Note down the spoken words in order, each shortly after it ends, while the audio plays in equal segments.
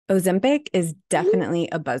Ozempic is definitely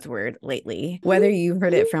a buzzword lately. Whether you've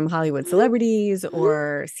heard it from Hollywood celebrities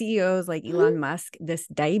or CEOs like Elon Musk, this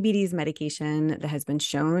diabetes medication that has been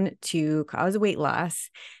shown to cause weight loss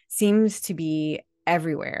seems to be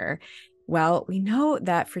everywhere. Well, we know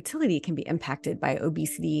that fertility can be impacted by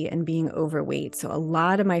obesity and being overweight. So a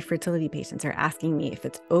lot of my fertility patients are asking me if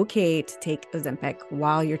it's okay to take Ozempic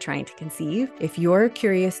while you're trying to conceive. If you're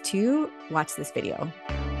curious too, watch this video.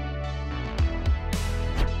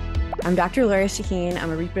 I'm Dr. Lora Shahine. I'm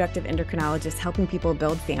a reproductive endocrinologist helping people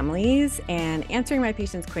build families and answering my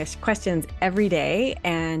patients' questions every day.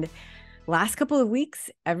 And last couple of weeks,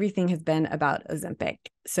 everything has been about Ozempic.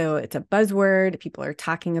 So it's a buzzword. People are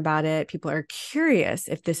talking about it. People are curious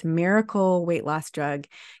if this miracle weight loss drug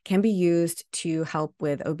can be used to help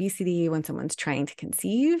with obesity when someone's trying to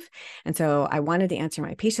conceive. And so I wanted to answer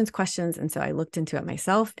my patients' questions. And so I looked into it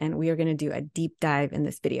myself, and we are going to do a deep dive in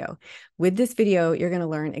this video. With this video, you're going to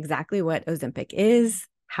learn exactly what Ozempic is,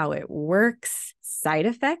 how it works, side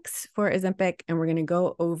effects for Ozempic, and we're going to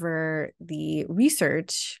go over the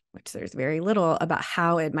research, which there's very little, about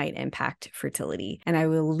how it might impact fertility. And I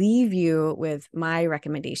will leave you with my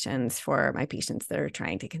recommendations for my patients that are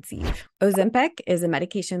trying to conceive. Ozempic is a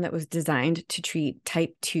medication that was designed to treat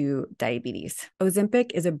type 2 diabetes.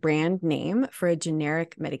 Ozempic is a brand name for a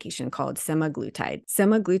generic medication called semaglutide.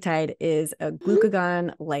 Semaglutide is a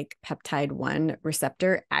glucagon-like peptide 1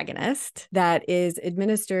 receptor agonist that is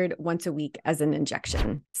administered once a week as an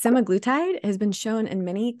injection. Semaglutide has been shown in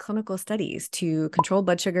many clinical studies to control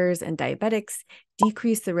blood sugars in diabetics,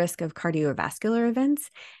 decrease the risk of cardiovascular events,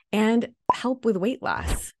 and help with weight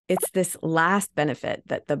loss. It's this last benefit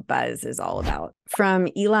that the buzz is all about. From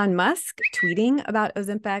Elon Musk tweeting about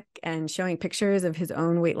Ozempic and showing pictures of his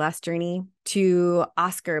own weight loss journey, to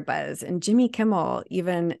Oscar buzz and Jimmy Kimmel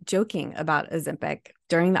even joking about Ozempic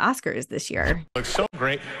during the Oscars this year. Looks so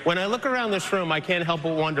great. When I look around this room, I can't help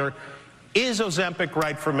but wonder, is Ozempic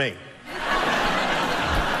right for me?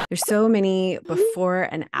 There's so many before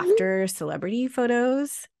and after celebrity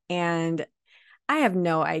photos, and I have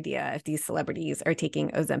no idea if these celebrities are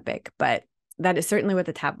taking Ozempic, but that is certainly what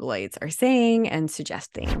the tabloids are saying and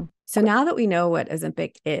suggesting. So now that we know what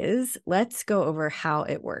Ozempic is, let's go over how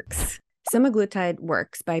it works. Semaglutide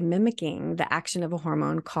works by mimicking the action of a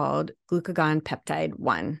hormone called glucagon peptide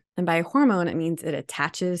 1. And by hormone, it means it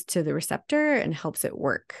attaches to the receptor and helps it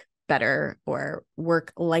work better or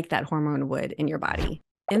work like that hormone would in your body.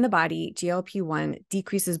 In the body, GLP-1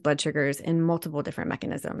 decreases blood sugars in multiple different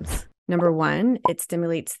mechanisms. Number one, it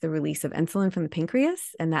stimulates the release of insulin from the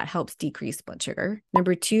pancreas, and that helps decrease blood sugar.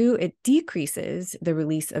 Number two, it decreases the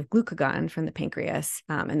release of glucagon from the pancreas,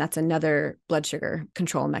 and that's another blood sugar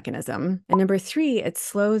control mechanism. And number three, it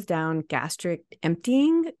slows down gastric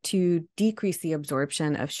emptying to decrease the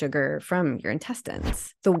absorption of sugar from your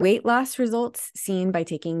intestines. The weight loss results seen by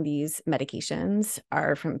taking these medications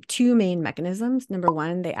are from two main mechanisms. Number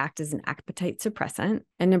one, they act as an appetite suppressant.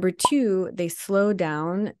 And number two, they slow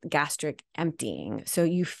down gastric emptying. So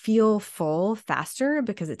you feel full faster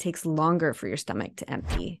because it takes longer for your stomach to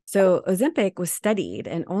empty. So Ozempic was studied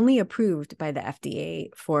and only approved by the FDA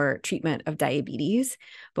for treatment of diabetes.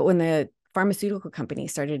 But when the pharmaceutical company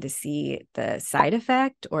started to see the side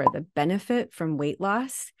effect or the benefit from weight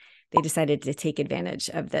loss, they decided to take advantage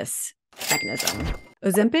of this mechanism.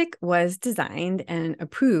 Ozempic was designed and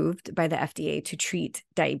approved by the FDA to treat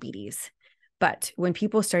diabetes. But when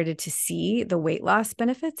people started to see the weight loss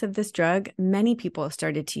benefits of this drug, many people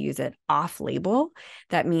started to use it off-label.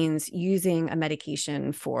 That means using a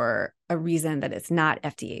medication for a reason that it's not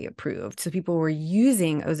FDA approved. So people were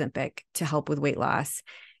using Ozempic to help with weight loss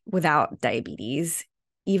without diabetes,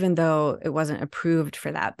 even though it wasn't approved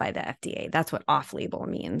for that by the FDA. That's what off-label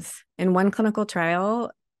means. In one clinical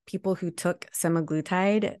trial, people who took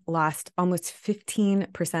semaglutide lost almost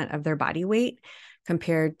 15% of their body weight,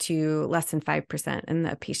 compared to less than 5% in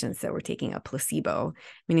the patients that were taking a placebo,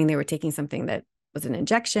 meaning they were taking something that was an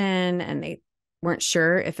injection and they weren't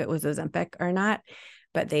sure if it was Ozempic or not,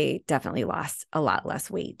 but they definitely lost a lot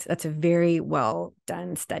less weight. That's a very well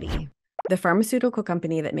done study. The pharmaceutical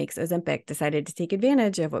company that makes Ozempic decided to take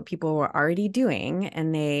advantage of what people were already doing,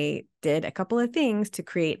 and they did a couple of things to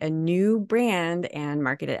create a new brand and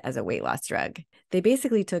market it as a weight loss drug. They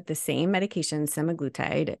basically took the same medication,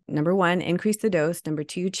 semaglutide. Number one, increased the dose. Number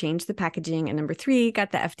two, changed the packaging. And number three,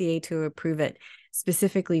 got the FDA to approve it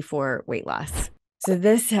specifically for weight loss. So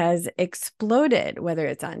this has exploded, whether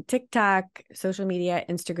it's on TikTok, social media,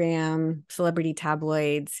 Instagram, celebrity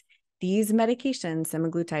tabloids. These medications,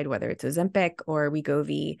 semaglutide, whether it's Ozempic or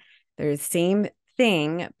Wegovy, they're the same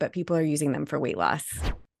thing, but people are using them for weight loss.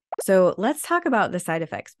 So let's talk about the side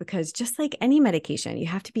effects, because just like any medication, you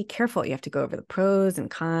have to be careful. You have to go over the pros and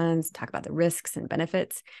cons, talk about the risks and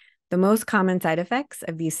benefits. The most common side effects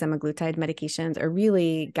of these semaglutide medications are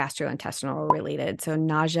really gastrointestinal related. So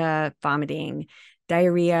nausea, vomiting,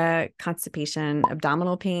 diarrhea, constipation,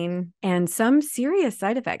 abdominal pain, and some serious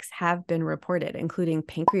side effects have been reported, including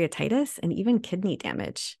pancreatitis and even kidney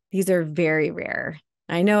damage. These are very rare.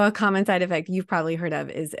 I know a common side effect you've probably heard of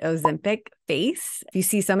is Ozempic face. If you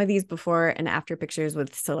see some of these before and after pictures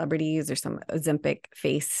with celebrities or some Ozempic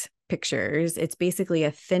face pictures, it's basically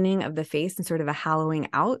a thinning of the face and sort of a hollowing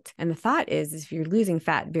out. And the thought is if you're losing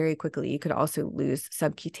fat very quickly, you could also lose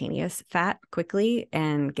subcutaneous fat quickly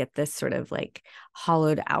and get this sort of like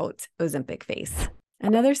hollowed out Ozempic face.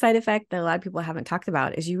 Another side effect that a lot of people haven't talked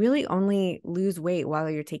about is you really only lose weight while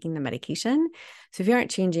you're taking the medication. So if you aren't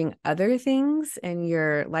changing other things in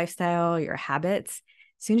your lifestyle, your habits,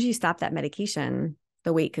 as soon as you stop that medication,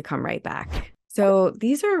 the weight could come right back. So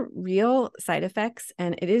these are real side effects,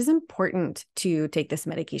 and it is important to take this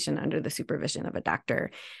medication under the supervision of a doctor.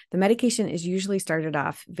 The medication is usually started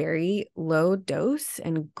off very low dose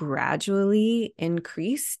and gradually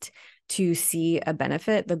increased to see a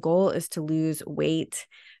benefit. The goal is to lose weight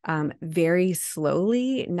very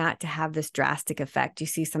slowly, not to have this drastic effect. You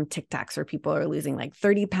see some TikToks where people are losing like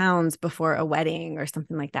 30 pounds before a wedding or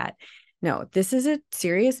something like that. No, this is a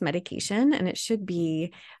serious medication, and it should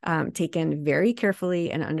be taken very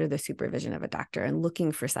carefully and under the supervision of a doctor and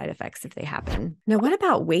looking for side effects if they happen. Now, what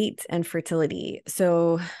about weight and fertility?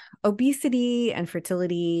 So obesity and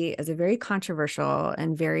fertility is a very controversial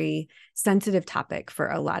and very sensitive topic for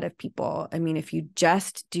a lot of people. I mean, if you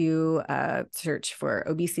just do a search for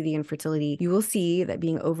obesity and fertility, you will see that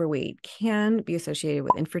being overweight can be associated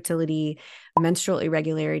with infertility, menstrual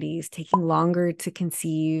irregularities, taking longer to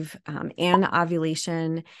conceive, and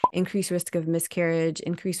ovulation, increased risk of miscarriage,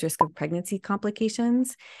 increased risk of pregnancy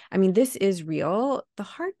complications. I mean, this is real. The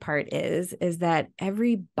hard part is that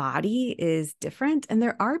every body is different, and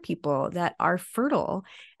there are people that are fertile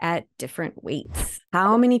at different weights.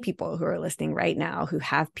 How many people who are listening right now who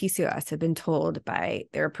have PCOS have been told by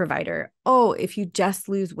their provider, oh, if you just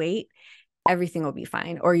lose weight, everything will be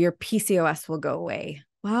fine, or your PCOS will go away?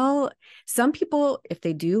 Well, some people, if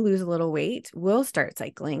they do lose a little weight, will start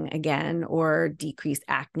cycling again or decrease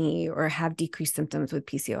acne or have decreased symptoms with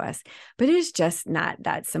PCOS, but it is just not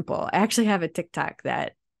that simple. I actually have a TikTok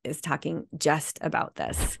that is talking just about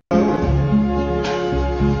this.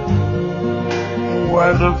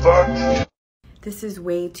 What the fuck? This is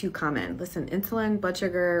way too common. Listen, insulin, blood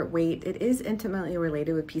sugar, weight, it is intimately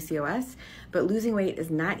related with PCOS, but losing weight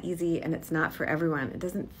is not easy and it's not for everyone. It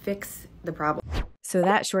doesn't fix the problem. So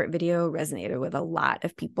that short video resonated with a lot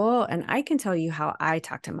of people, and I can tell you how I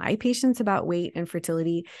talk to my patients about weight and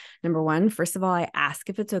fertility. Number one, first of all, I ask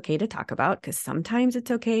if it's okay to talk about, because sometimes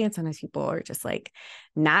it's okay, and sometimes people are just like,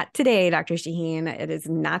 not today, Dr. Shahine. It is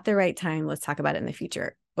not the right time. Let's talk about it in the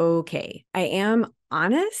future. Okay. I am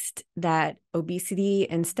honest that obesity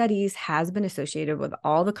in studies has been associated with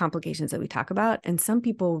all the complications that we talk about, and some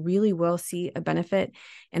people really will see a benefit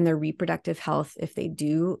in their reproductive health if they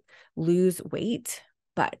do lose weight.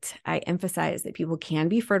 But I emphasize that people can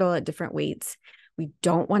be fertile at different weights. We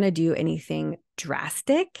don't want to do anything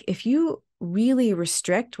drastic. If you really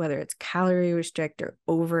restrict, whether it's calorie restrict or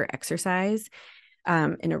over exercise,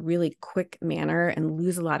 in a really quick manner and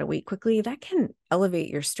lose a lot of weight quickly, that can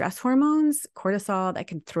elevate your stress hormones, cortisol, that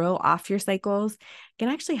can throw off your cycles, can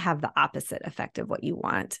actually have the opposite effect of what you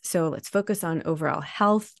want. So let's focus on overall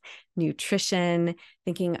health, nutrition,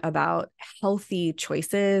 thinking about healthy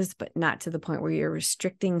choices, but not to the point where you're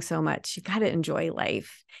restricting so much. You got to enjoy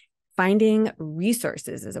life. Finding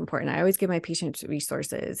resources is important. I always give my patients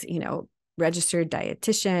resources, registered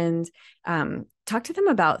dietitians, talk to them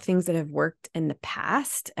about things that have worked in the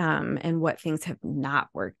past and what things have not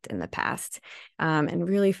worked in the past. And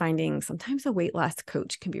really finding sometimes a weight loss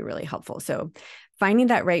coach can be really helpful. So finding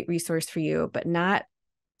that right resource for you, but not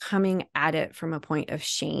coming at it from a point of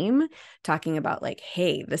shame, talking about like,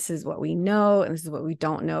 hey, this is what we know and this is what we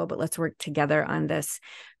don't know, but let's work together on this,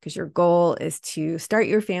 because your goal is to start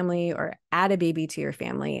your family or add a baby to your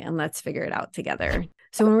family, and let's figure it out together.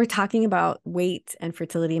 So when we're talking about weight and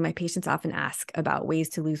fertility, my patients often ask about ways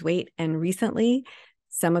to lose weight. And recently,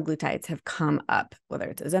 semaglutides have come up, whether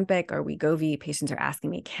it's Ozempic or Wegovy. Patients are asking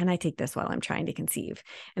me, can I take this while I'm trying to conceive?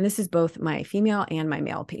 And this is both my female and my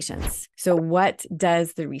male patients. So what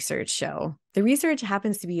does the research show? The research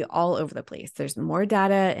happens to be all over the place. There's more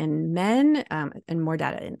data in men and more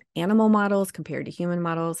data in animal models compared to human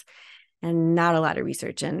models. and not a lot of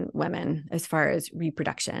research in women as far as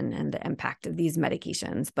reproduction and the impact of these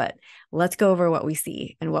medications. But let's go over what we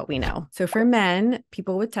see and what we know. So for men,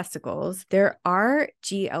 people with testicles, there are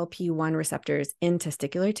GLP-1 receptors in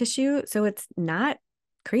testicular tissue. So it's not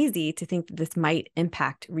crazy to think that this might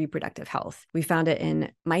impact reproductive health. We found it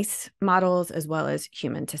in mice models as well as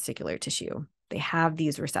human testicular tissue. They have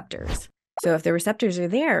these receptors. So if the receptors are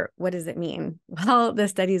there, what does it mean? Well, the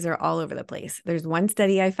studies are all over the place. There's one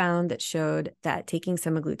study I found that showed that taking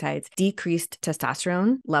semaglutides decreased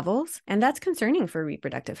testosterone levels. And that's concerning for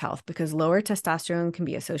reproductive health because lower testosterone can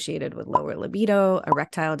be associated with lower libido,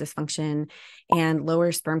 erectile dysfunction, and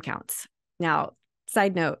lower sperm counts. Now,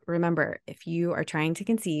 side note, remember, if you are trying to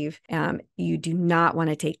conceive, you do not want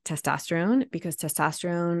to take testosterone because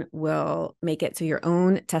testosterone will make it so your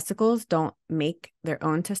own testicles don't make their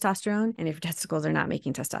own testosterone. And if your testicles are not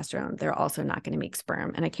making testosterone, they're also not going to make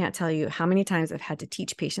sperm. And I can't tell you how many times I've had to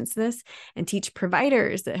teach patients this and teach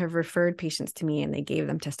providers that have referred patients to me and they gave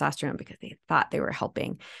them testosterone because they thought they were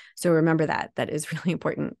helping. So remember that. That is really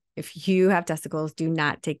important. If you have testicles, do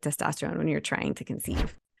not take testosterone when you're trying to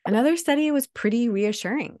conceive. Another study was pretty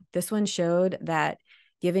reassuring. This one showed that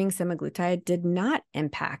giving semaglutide did not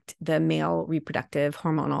impact the male reproductive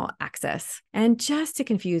hormonal axis. And just to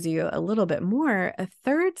confuse you a little bit more, a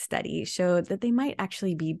third study showed that they might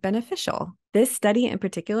actually be beneficial. This study in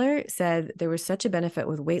particular said there was such a benefit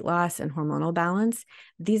with weight loss and hormonal balance,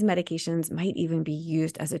 these medications might even be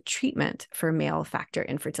used as a treatment for male factor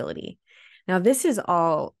infertility. Now, this is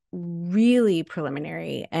all really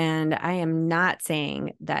preliminary, and I am not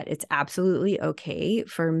saying that it's absolutely okay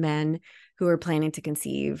for men who are planning to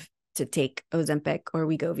conceive to take Ozempic or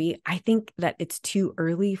Wegovy. I think that it's too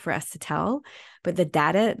early for us to tell, but the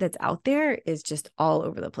data that's out there is just all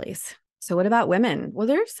over the place. So what about women? Well,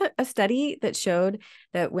 there's a study that showed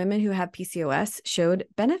that women who have PCOS showed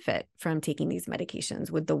benefit from taking these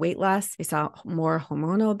medications. With the weight loss, they saw more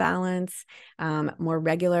hormonal balance, more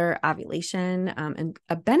regular ovulation, and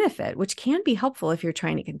a benefit, which can be helpful if you're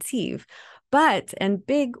trying to conceive. But, and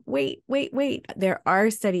big, wait, there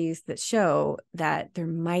are studies that show that there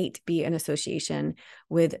might be an association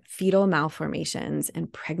with fetal malformations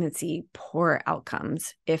and pregnancy poor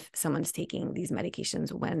outcomes if someone's taking these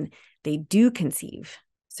medications when they do conceive.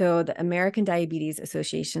 So the American Diabetes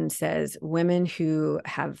Association says women who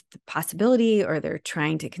have the possibility or they're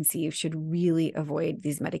trying to conceive should really avoid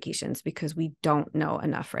these medications because we don't know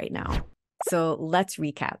enough right now. So let's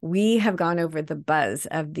recap. We have gone over the buzz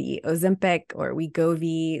of the Ozempic or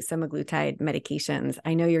Wegovy semaglutide medications.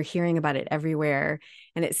 I know you're hearing about it everywhere,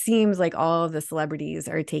 and it seems like all of the celebrities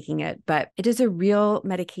are taking it, but it is a real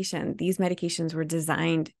medication. These medications were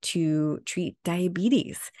designed to treat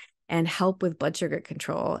diabetes and help with blood sugar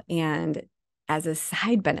control. And as a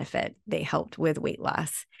side benefit, they helped with weight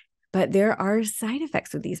loss. But there are side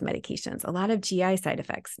effects with these medications, a lot of GI side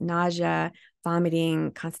effects, nausea,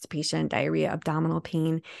 vomiting, constipation, diarrhea, abdominal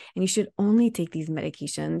pain. And you should only take these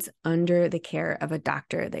medications under the care of a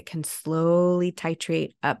doctor that can slowly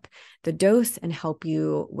titrate up the dose and help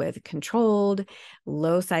you with controlled,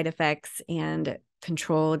 low side effects and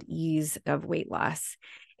controlled ease of weight loss.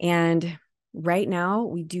 And right now,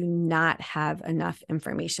 we do not have enough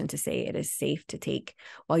information to say it is safe to take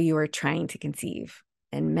while you are trying to conceive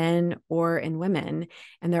in men or in women.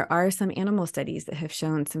 And there are some animal studies that have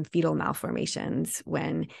shown some fetal malformations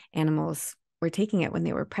when animals were taking it when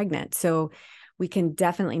they were pregnant. So we can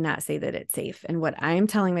definitely not say that it's safe. And what I'm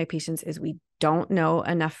telling my patients is we don't know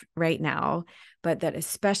enough right now, but that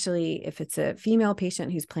especially if it's a female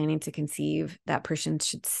patient who's planning to conceive, that person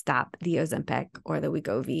should stop the Ozempic or the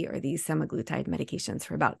Wegovy or these semaglutide medications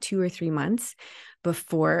for about 2 or 3 months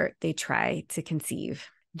before they try to conceive.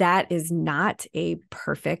 That is not a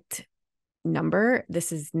perfect number.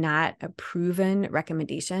 This is not a proven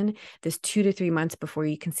recommendation. This 2 to 3 months before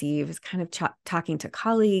you conceive is kind of talking to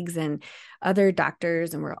colleagues and other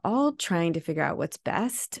doctors, and we're all trying to figure out what's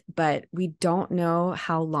best, but we don't know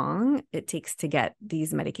how long it takes to get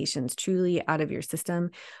these medications truly out of your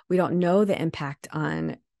system. We don't know the impact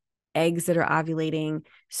on eggs that are ovulating,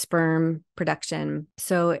 sperm production.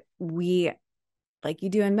 So like you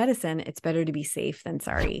do in medicine, it's better to be safe than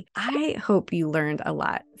sorry. I hope you learned a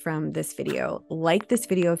lot from this video. Like this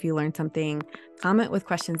video if you learned something, comment with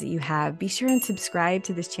questions that you have. Be sure and subscribe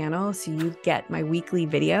to this channel so you get my weekly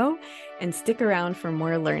video and stick around for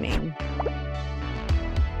more learning.